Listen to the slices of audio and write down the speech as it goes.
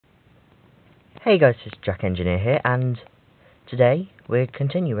Hey guys, it's The.engineer here, and today we're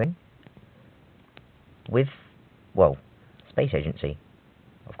continuing with, well, Space Agency,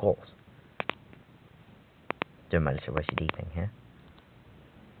 of course. Doing my little OCD thing here.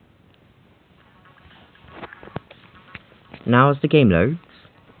 Now as the game loads,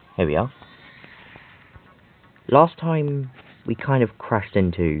 here we are. Last time we kind of crashed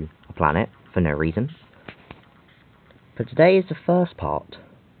into a planet for no reason. But today is the first part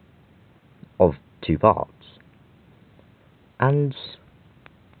of 2 parts. And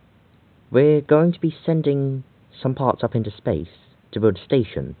we're going to be sending some parts up into space to build a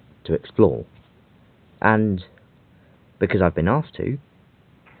station to explore. And because I've been asked to,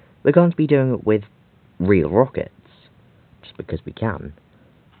 we're going to be doing it with real rockets, just because we can.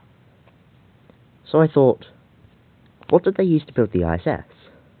 So I thought, what did they use to build the ISS?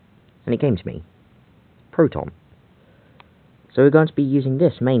 And it came to me, Proton. So we're going to be using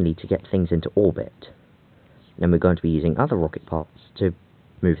this mainly to get things into orbit. Then we're going to be using other rocket parts to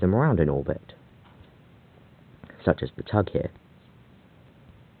move them around in orbit, such as the tug here.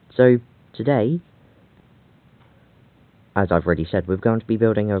 So today, as I've already said, we're going to be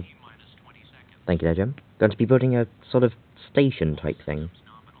building a... Thank you there, Jim. Going to be building a sort of station type thing.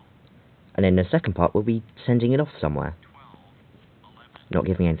 And in the second part, we'll be sending it off somewhere. Not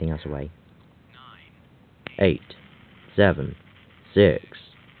giving anything else away. 8, 7, 6,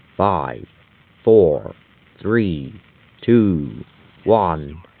 5, 4, 3, 2,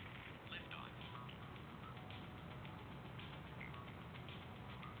 1.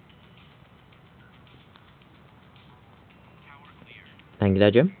 Thank you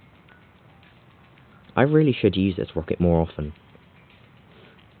there, Jim. I really should use this rocket more often.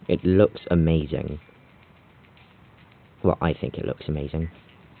 It looks amazing. Well, I think it looks amazing.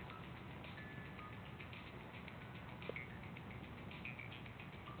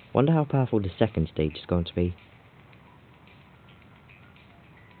 Wonder how powerful the second stage is going to be.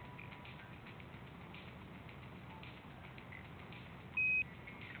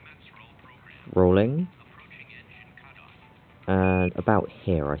 Rolling. And about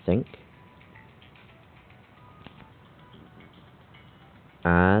here, I think.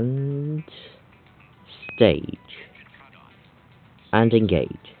 And stage. And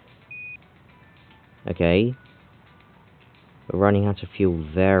engage. Okay. We're running out of fuel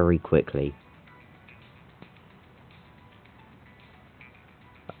very quickly.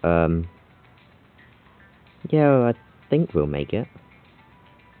 Yeah, I think we'll make it.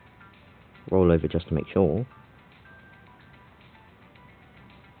 Roll over just to make sure.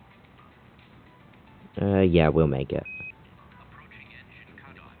 Yeah, we'll make it.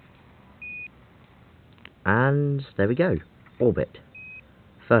 And there we go. Orbit.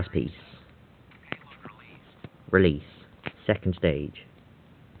 First piece. Release. Second stage.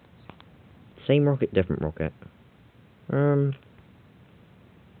 Same rocket, different rocket.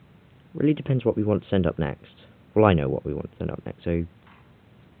 Really depends what we want to send up next. Well, I know what we want to send up next, so...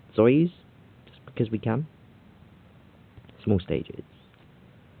 Soyuz? Just because we can. Small stages.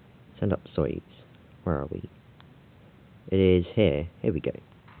 Send up Soyuz. Where are we? It is here. Here we go.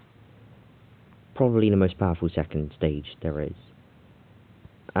 Probably the most powerful second stage there is.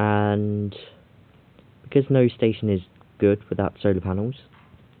 And... because no station is good without solar panels,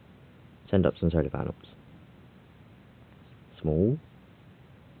 send up some solar panels. Small.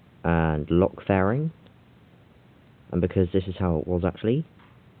 And lock fairing. And because this is how it was actually,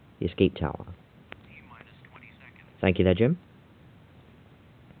 the escape tower. Thank you there, Jim.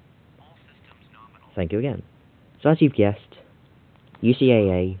 Thank you again. So as you've guessed,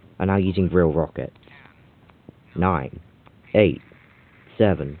 UCAEA are now using real rockets. 9, 8,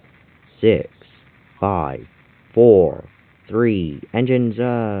 7, 6, 5, 4, 3, engines,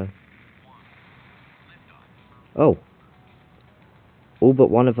 oh. All but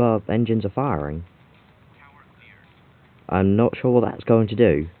one of our engines are firing. I'm not sure what that's going to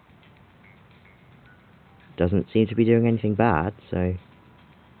do. Doesn't seem to be doing anything bad, so...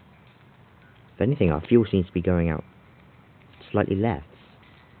 If anything, our fuel seems to be going out slightly less.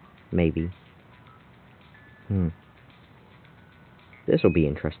 Maybe. This will be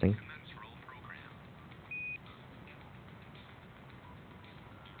interesting.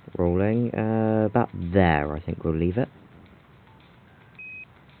 Rolling, about there, I think we'll leave it.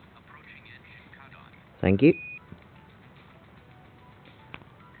 Thank you.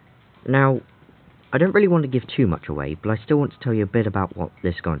 Now, I don't really want to give too much away, but I still want to tell you a bit about what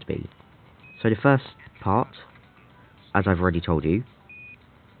this is going to be. So the first part, as I've already told you,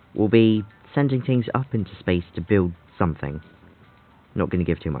 will be sending things up into space to build something. Not going to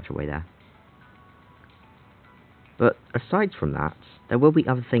give too much away there. But aside from that, there will be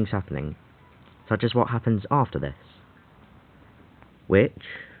other things happening. such as what happens after this, which,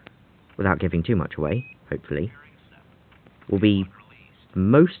 without giving too much away, hopefully, will be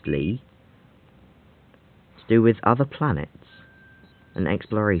mostly to do with other planets and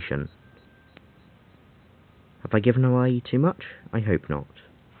exploration. Have I given away too much? I hope not.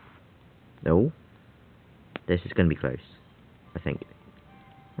 No. This is going to be close, I think.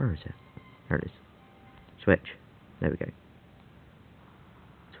 Where is it? There it is. Switch. There we go.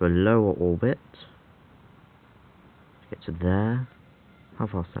 To a lower orbit. Get to there. How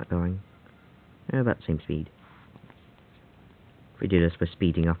fast is that going? About the same speed. If we do this, we're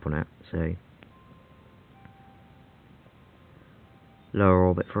speeding up on it, so... Lower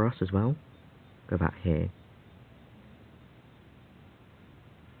orbit for us as well. Go back here.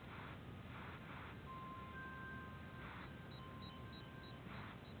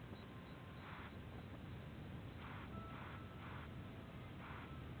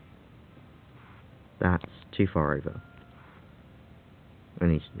 That's too far over.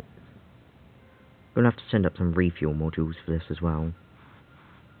 I'm gonna have to send up some refuel modules for this as well.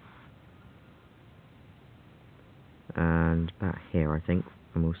 And back here, I think,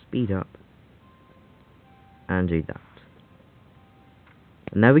 and we'll speed up and do that.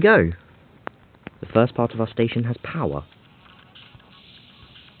 And there we go. The first part of our station has power,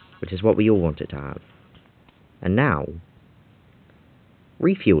 which is what we all want it to have. And now,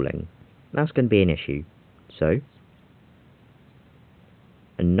 refueling. That's going to be an issue. So,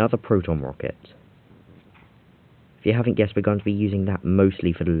 another proton rocket. If you haven't guessed, we're going to be using that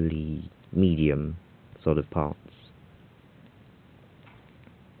mostly for the medium sort of parts.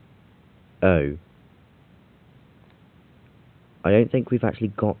 Oh. I don't think we've actually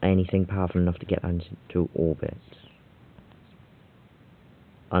got anything powerful enough to get that into orbit.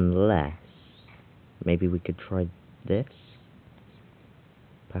 Unless, maybe we could try this?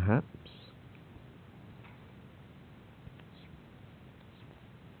 Perhaps?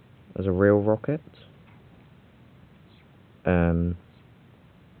 As a real rocket?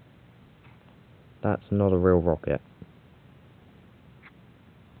 That's not a real rocket.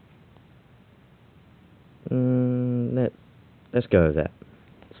 Let's go with it.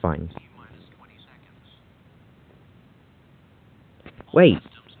 It's fine. Wait!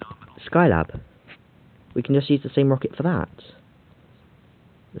 Skylab. We can just use the same rocket for that.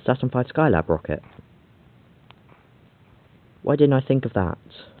 The Saturn V Skylab rocket. Why didn't I think of that?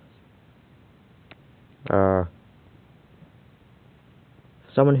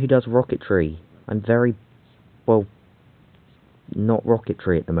 Someone who does rocketry. I'm very, well, not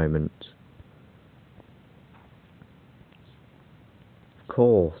rocketry at the moment. Of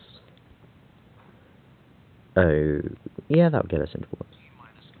course. Oh, yeah, that'll get us into orbit.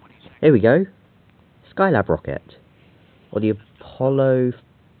 Here we go. Skylab rocket. Or the Apollo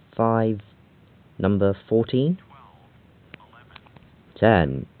 5 number 14?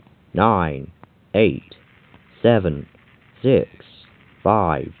 10, 9, 8, 7, 6,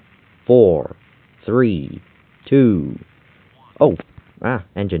 5, 4, 3, 2... Oh!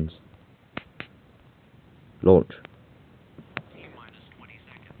 Engines. Launch.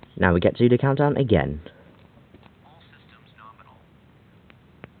 Now we get to do the countdown again.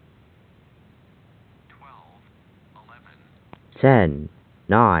 10,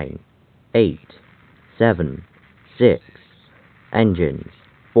 9, 8, 7, 6, engines,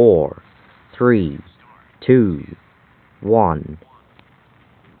 4, 3, 2, 1.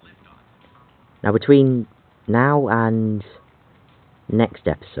 Now between now and next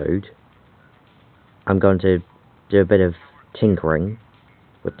episode, I'm going to do a bit of tinkering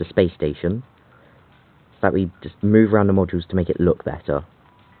with the space station, so that we just move around the modules to make it look better,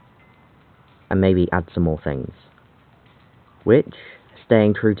 and maybe add some more things. Which,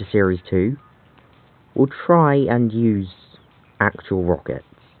 staying true to Series 2, will try and use actual rockets.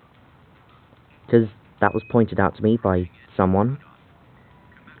 Because that was pointed out to me by someone.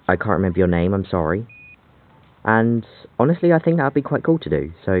 I can't remember your name, I'm sorry. And honestly, I think that would be quite cool to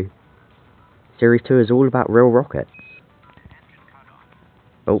do. So, Series 2 is all about real rockets.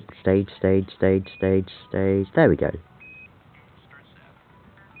 Oh, stage. There we go.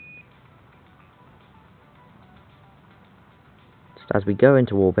 Just as we go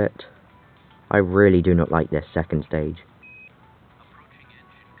into orbit, I really do not like this second stage.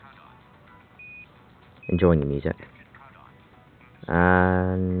 Enjoying the music.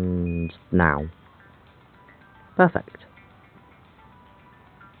 And now. Perfect.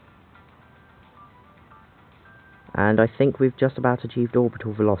 And I think we've just about achieved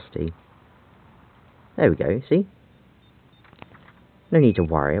orbital velocity. There we go, see? No need to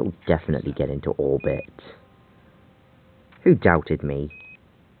worry, it will definitely get into orbit. Who doubted me?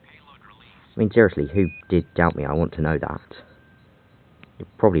 I mean, seriously, who did doubt me? I want to know that. You're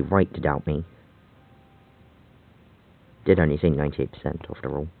probably right to doubt me. Did only think 98%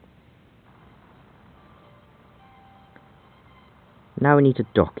 after all. Now we need to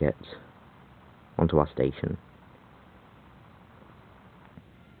dock it onto our station.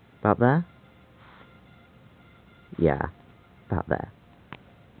 About there? Yeah, about there.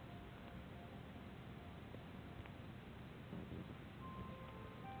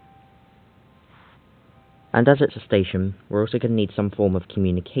 And as it's a station, we're also going to need some form of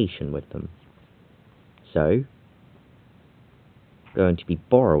communication with them. So, going to be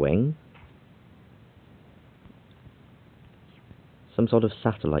borrowing some sort of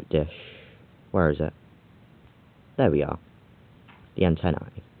satellite dish. Where is it? There we are. The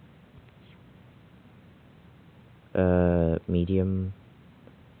antennae. Medium.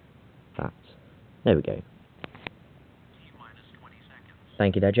 That. There we go.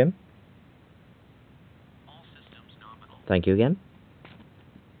 Thank you there, Jim. Thank you again.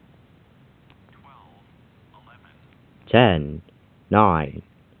 10, 9,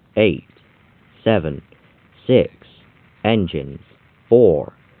 8, 7, 6, engines,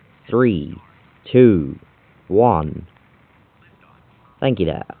 4, 3, 2, 1. Thank you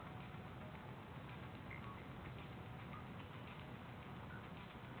there.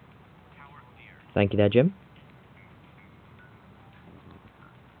 Thank you there, Jim.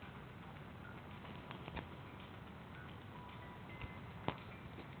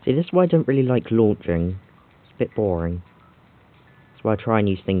 See, this is why I don't really like launching. It's a bit boring. That's why I try and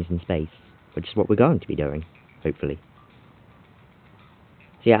use things in space, which is what we're going to be doing, hopefully.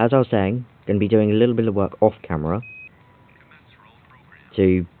 So yeah, as I was saying, going to be doing a little bit of work off camera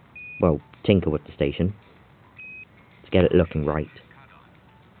to, well, tinker with the station to get it looking right.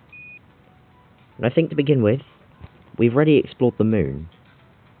 And I think to begin with, we've already explored the moon.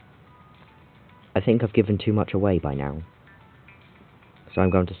 I think I've given too much away by now, so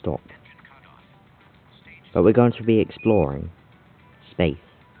I'm going to stop. But we're going to be exploring space.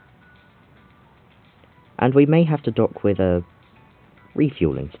 And we may have to dock with a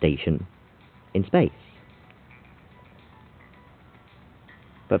refueling station in space.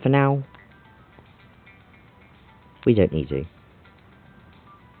 But for now, we don't need to.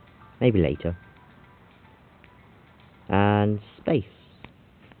 Maybe later. And space.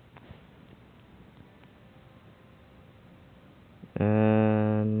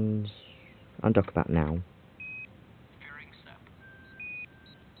 And undock about now.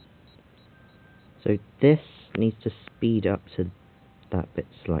 So this needs to speed up to that bit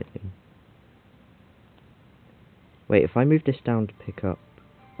slightly. Wait, if I move this down to pick up...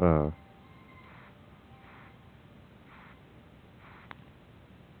 going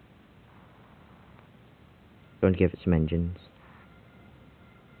to give it some engines.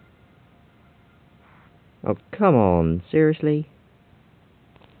 Oh, come on, seriously?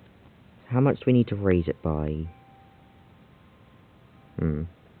 How much do we need to raise it by? Let's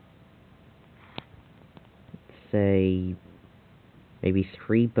say maybe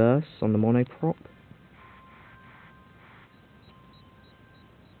 3 bursts on the monoprop.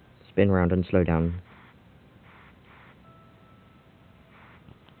 Spin around and slow down.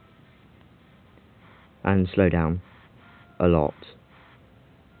 And slow down a lot.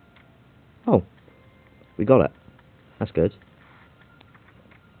 Oh, we got it. That's good.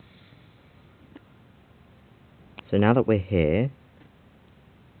 So now that we're here,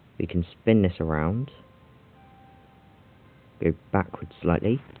 we can spin this around, go backwards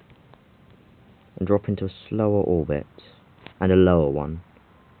slightly, and drop into a slower orbit, and a lower one.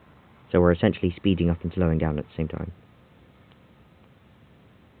 So we're essentially speeding up and slowing down at the same time.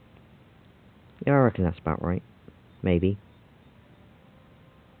 Yeah, I reckon that's about right. Maybe.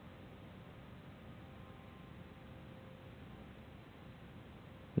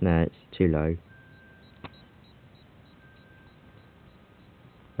 No, it's too low.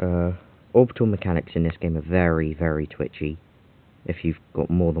 Orbital mechanics in this game are very, very twitchy if you've got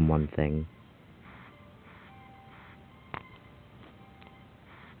more than one thing.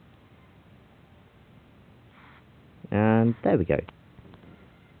 And there we go.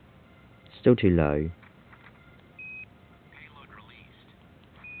 Still too low.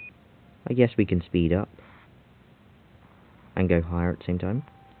 I guess we can speed up and go higher at the same time.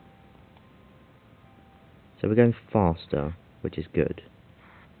 So we're going faster, which is good.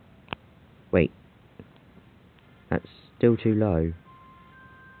 Wait. That's still too low.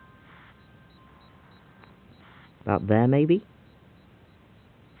 About there, maybe?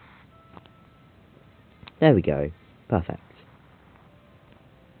 There we go. Perfect.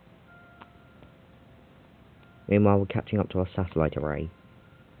 Meanwhile, we're catching up to our satellite array.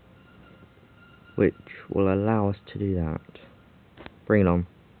 which will allow us to do that. Bring it on.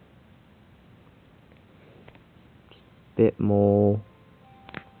 Bit more.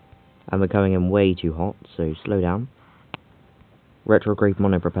 And we're going in way too hot, so slow down. Retrograde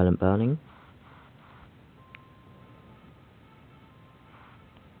monopropellant burning.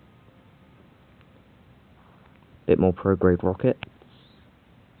 Bit more prograde rocket.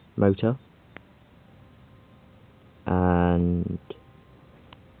 Motor. And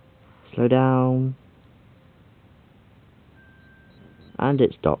slow down. And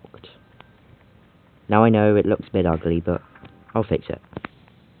it's docked. Now I know it looks a bit ugly, but I'll fix it.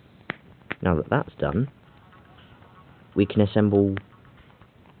 Now that that's done, we can assemble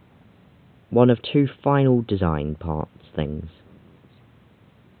one of two final design parts things.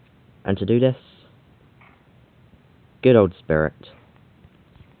 And to do this, good old Spirit,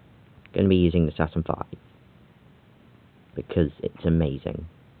 going to be using the Saturn V, because it's amazing,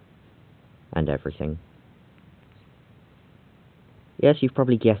 and everything. Yes, you've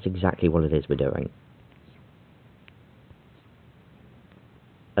probably guessed exactly what it is we're doing.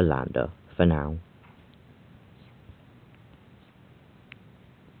 A lander, for now.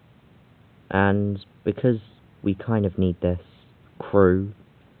 And because we kind of need this crew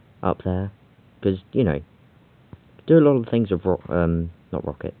up there, because, you know, do a lot of things with, not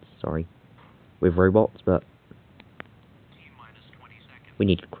rockets, sorry, with robots, but we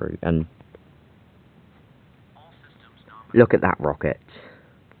need a crew, and look at that rocket.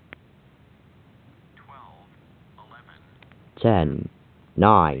 10,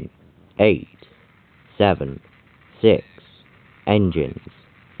 9, 8, 7, 6, engines,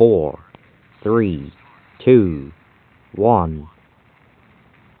 4, 3, 2, 1.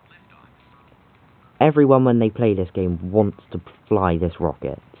 Everyone, when they play this game, wants to fly this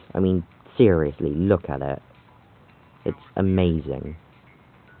rocket. I mean, seriously, look at it. It's amazing.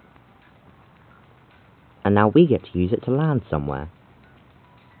 And now we get to use it to land somewhere.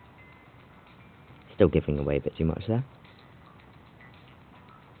 Still giving away a bit too much there.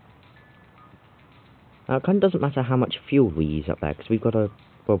 Now, it kind of doesn't matter how much fuel we use up there, because we've got a,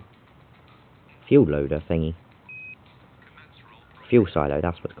 well, fuel loader thingy. Fuel silo,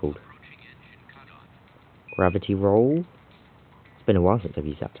 that's what it's called. Gravity roll. It's been a while since I've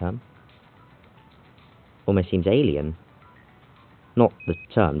used that term. Almost seems alien. Not the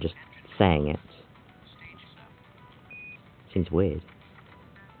term, just saying it. Seems weird.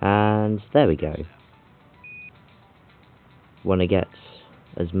 And there we go. Want to get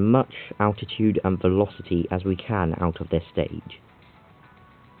as much altitude and velocity as we can out of this stage.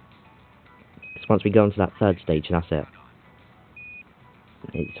 Because once we go into that third stage, that's it.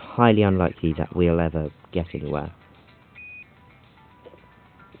 It's highly unlikely that we'll ever get anywhere.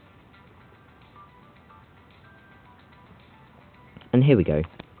 And here we go.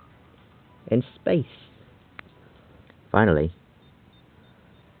 In space. Finally.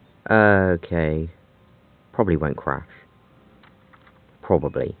 Okay. Probably won't crash.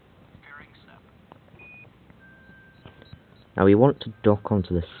 Probably. Now we want to dock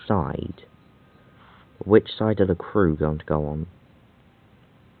onto the side. Which side are the crew going to go on?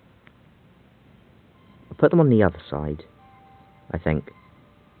 I'll put them on the other side, I think.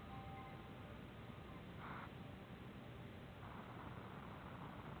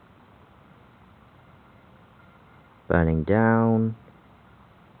 Burning down.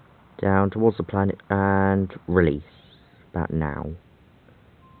 Down towards the planet and release. About now.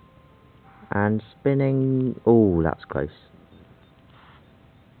 And spinning. Oh, that's close.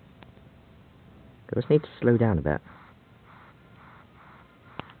 I just need to slow down a bit.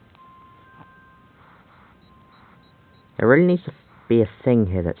 There really needs to be a thing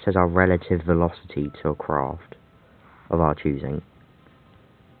here that says our relative velocity to a craft of our choosing.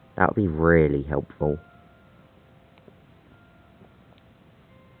 That would be really helpful.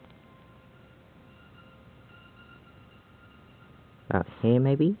 About here,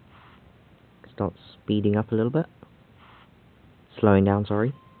 maybe? Start speeding up a little bit. Slowing down,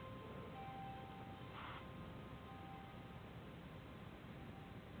 sorry.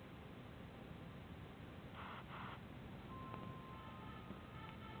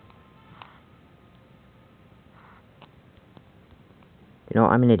 You know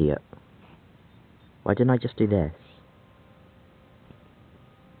what, I'm an idiot. Why didn't I just do this?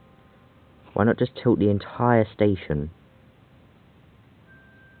 Why not just tilt the entire station?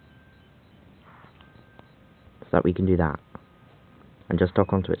 So that we can do that. And just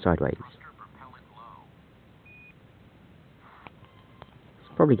dock onto it sideways.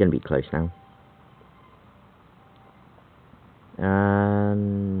 It's probably going to be close now.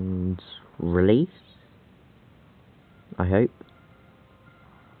 And release. I hope.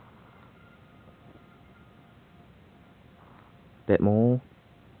 Bit more.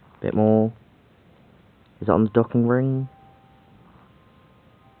 Bit more. Is it on the docking ring?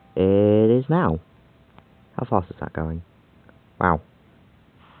 It is now. How fast is that going? Wow.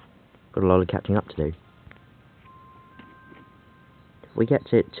 Got a lot of catching up to do. If we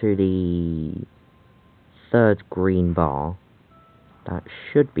get it to the third green bar, that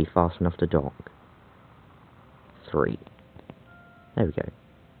should be fast enough to dock. 3. There we go.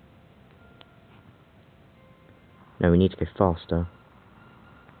 No, we need to go faster.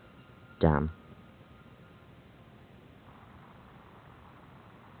 Damn.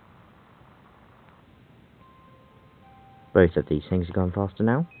 Both of these things are going faster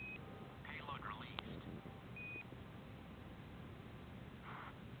now.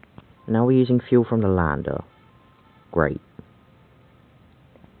 Now we're using fuel from the lander. Great.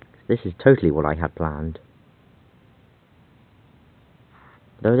 This is totally what I had planned.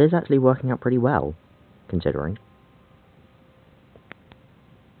 Though it is actually working out pretty well, considering.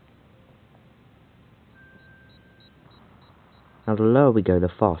 Now the lower we go, the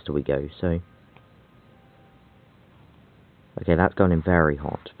faster we go, so... Okay, that's going in very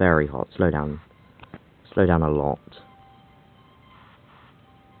hot, very hot. Slow down. Slow down a lot.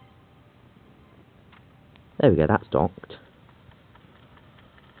 There we go, that's docked.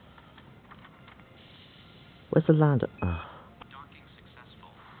 Where's the lander? Ugh. Docking successful.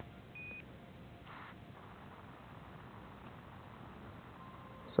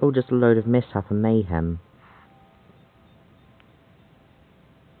 It's all just a load of mishap and mayhem.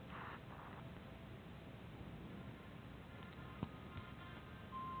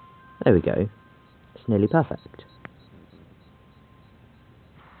 There we go. It's nearly perfect.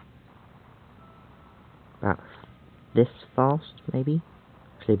 About this fast, maybe?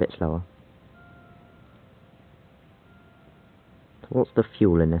 Actually a bit slower. So what's the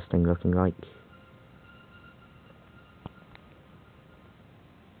fuel in this thing looking like?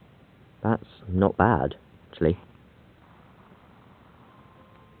 That's not bad, actually.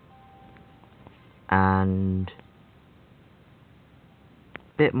 And...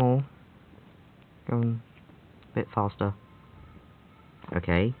 bit more. Going a bit faster.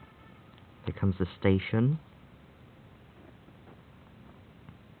 Okay. Here comes the station.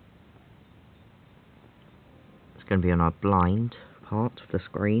 It's going to be on our blind part of the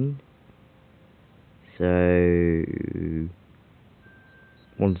screen. So...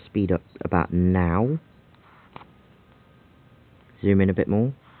 want to speed up about now. Zoom in a bit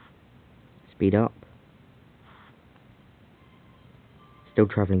more. Speed up. Still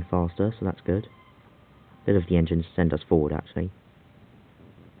travelling faster, so that's good. Bit of the engine to send us forward, actually.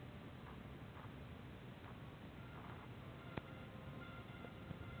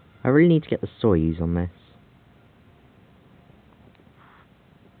 I really need to get the Soyuz on this.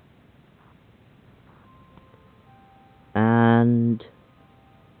 And...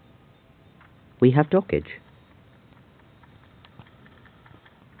 we have dockage.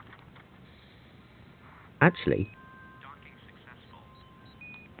 Actually,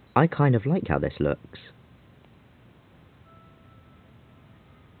 I kind of like how this looks.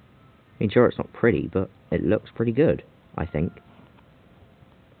 I mean, sure, it's not pretty, but it looks pretty good, I think.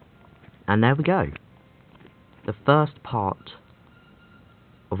 And there we go. The first part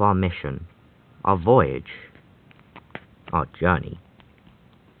of our mission, our voyage, our journey.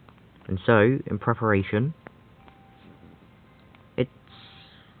 And so, in preparation, it's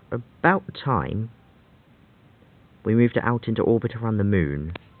about time we moved it out into orbit around the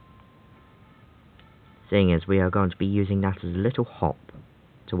moon. Seeing as we are going to be using that as a little hop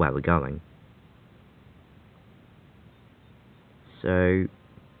to where we're going. So,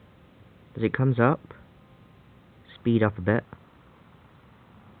 as it comes up, speed up a bit.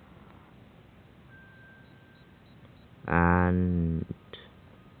 And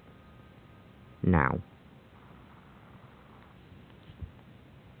now.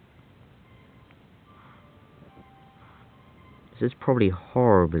 This is probably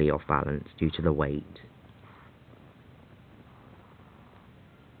horribly off balance due to the weight.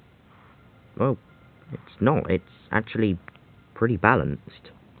 Well, it's not. It's actually pretty balanced,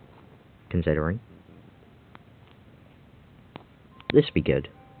 considering. This would be good.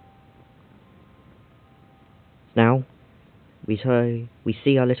 Now, we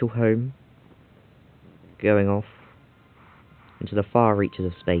see our little home going off into the far reaches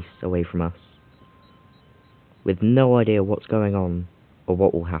of space away from us, with no idea what's going on or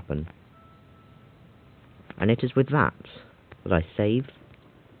what will happen. And it is with that I save.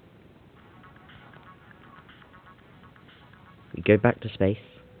 We go back to space.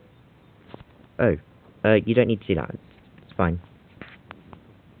 Oh, you don't need to see that. It's fine.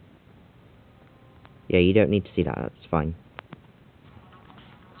 Yeah, you don't need to see that. That's fine.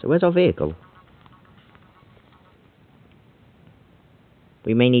 So where's our vehicle?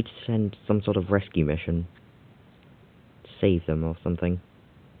 We may need to send some sort of rescue mission to save them or something.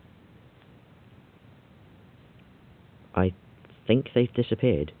 I think they've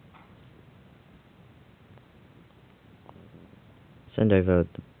disappeared. Send over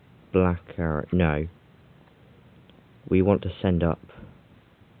the black arrow. No. We want to send up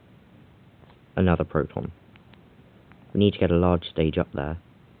another proton. We need to get a large stage up there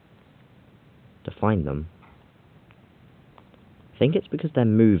to find them. I think it's because they're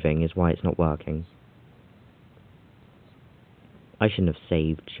moving is why it's not working. I shouldn't have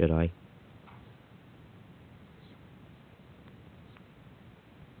saved, should I?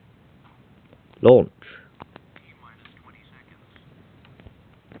 Launch. T-minus 20 seconds.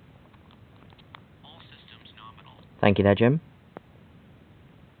 All systems nominal. Thank you there, Jim.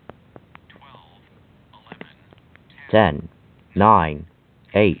 12, 11, 10, 9,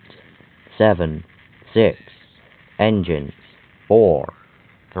 8, 7, 6, engines, 4,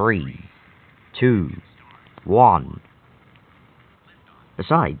 3, 2, 1.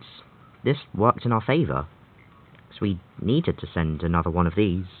 Besides, this worked in our favour, because we needed to send another one of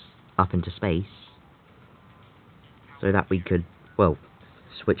these up into space, so that we could, well,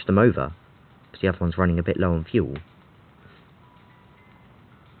 switch them over, because the other one's running a bit low on fuel.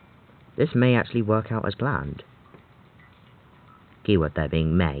 This may actually work out as planned. Keyword there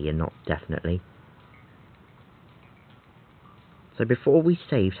being may and not definitely. So before we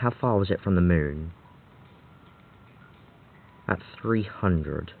saved, how far was it from the moon? At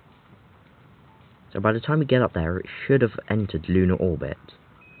 300. So by the time we get up there, it should have entered lunar orbit.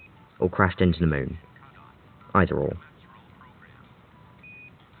 Or crashed into the moon. Either or.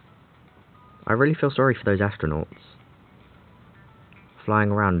 I really feel sorry for those astronauts. Flying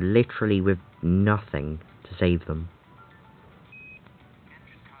around literally with nothing to save them.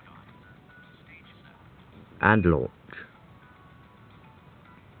 engine cut on. Stage set. And launch.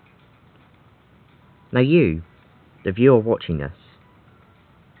 Now you, the viewer watching this,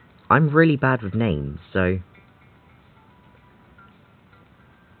 I'm really bad with names, so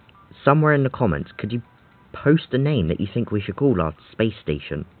somewhere in the comments, could you post a name that you think we should call our space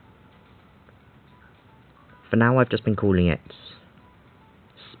station? For now, I've just been calling it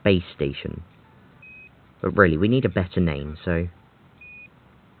Space Station. But really, we need a better name, so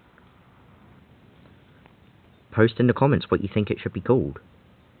post in the comments what you think it should be called.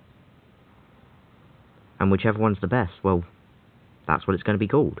 And whichever one's the best, well, that's what it's going to be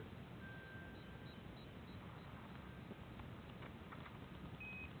called.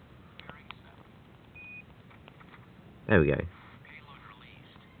 There we go. Payload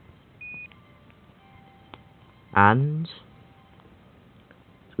released. And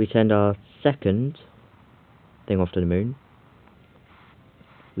we send our second thing off to the moon.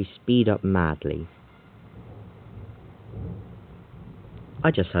 We speed up madly. I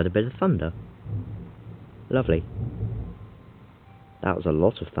just heard a bit of thunder. Lovely. That was a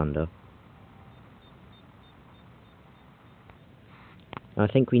lot of thunder. I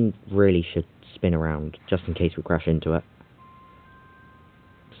think we really should spin around, just in case we crash into it.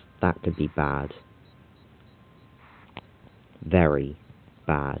 That could be bad. Very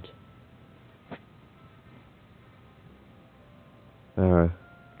bad.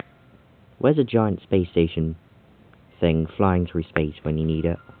 Where's a giant space station thing flying through space when you need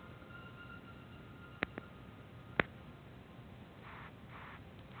it?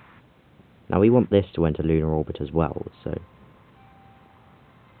 Now we want this to enter lunar orbit as well, so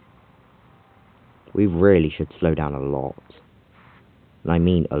we really should slow down a lot. And I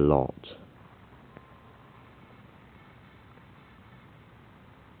mean a lot.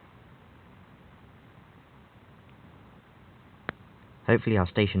 Hopefully our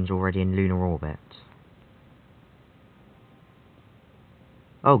station's already in lunar orbit.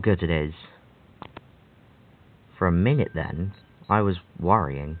 Oh good, it is. For a minute then, I was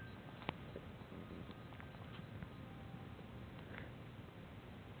worrying.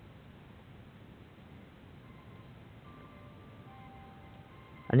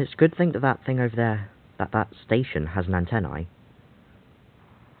 And it's a good thing that that thing over there, that station has an antennae.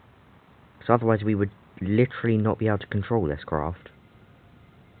 Because otherwise we would literally not be able to control this craft.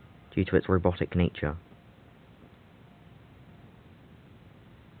 Due to its robotic nature.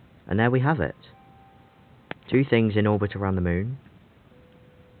 And there we have it. 2 things in orbit around the moon.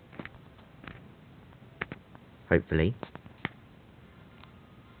 Hopefully.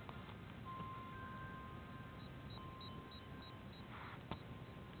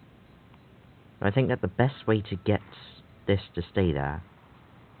 I think that the best way to get this to stay there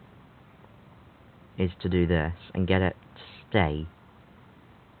is to do this and get it to stay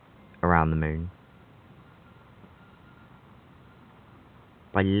around the moon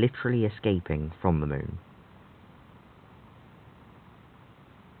by literally escaping from the moon.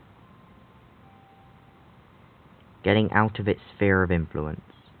 Getting out of its sphere of influence.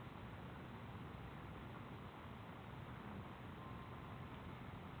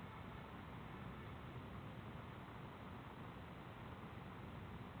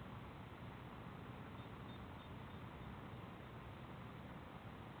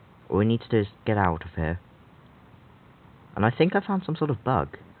 All we need to do is get out of here. And I think I found some sort of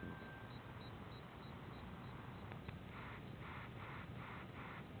bug.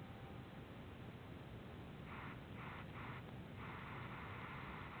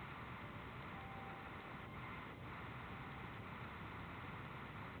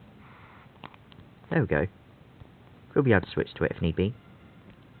 There we go. We'll be able to switch to it if need be.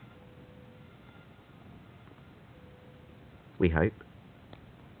 We hope.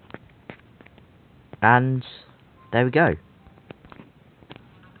 And there we go.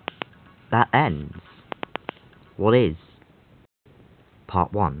 That ends what is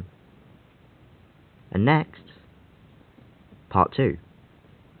part 1. And next, part 2.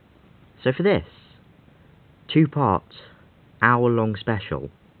 So for this 2-part, hour-long special,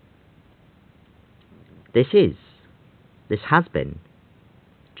 this has been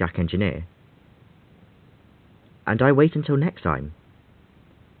The.enginear. And I wait until next time.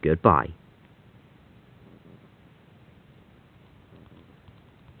 Goodbye.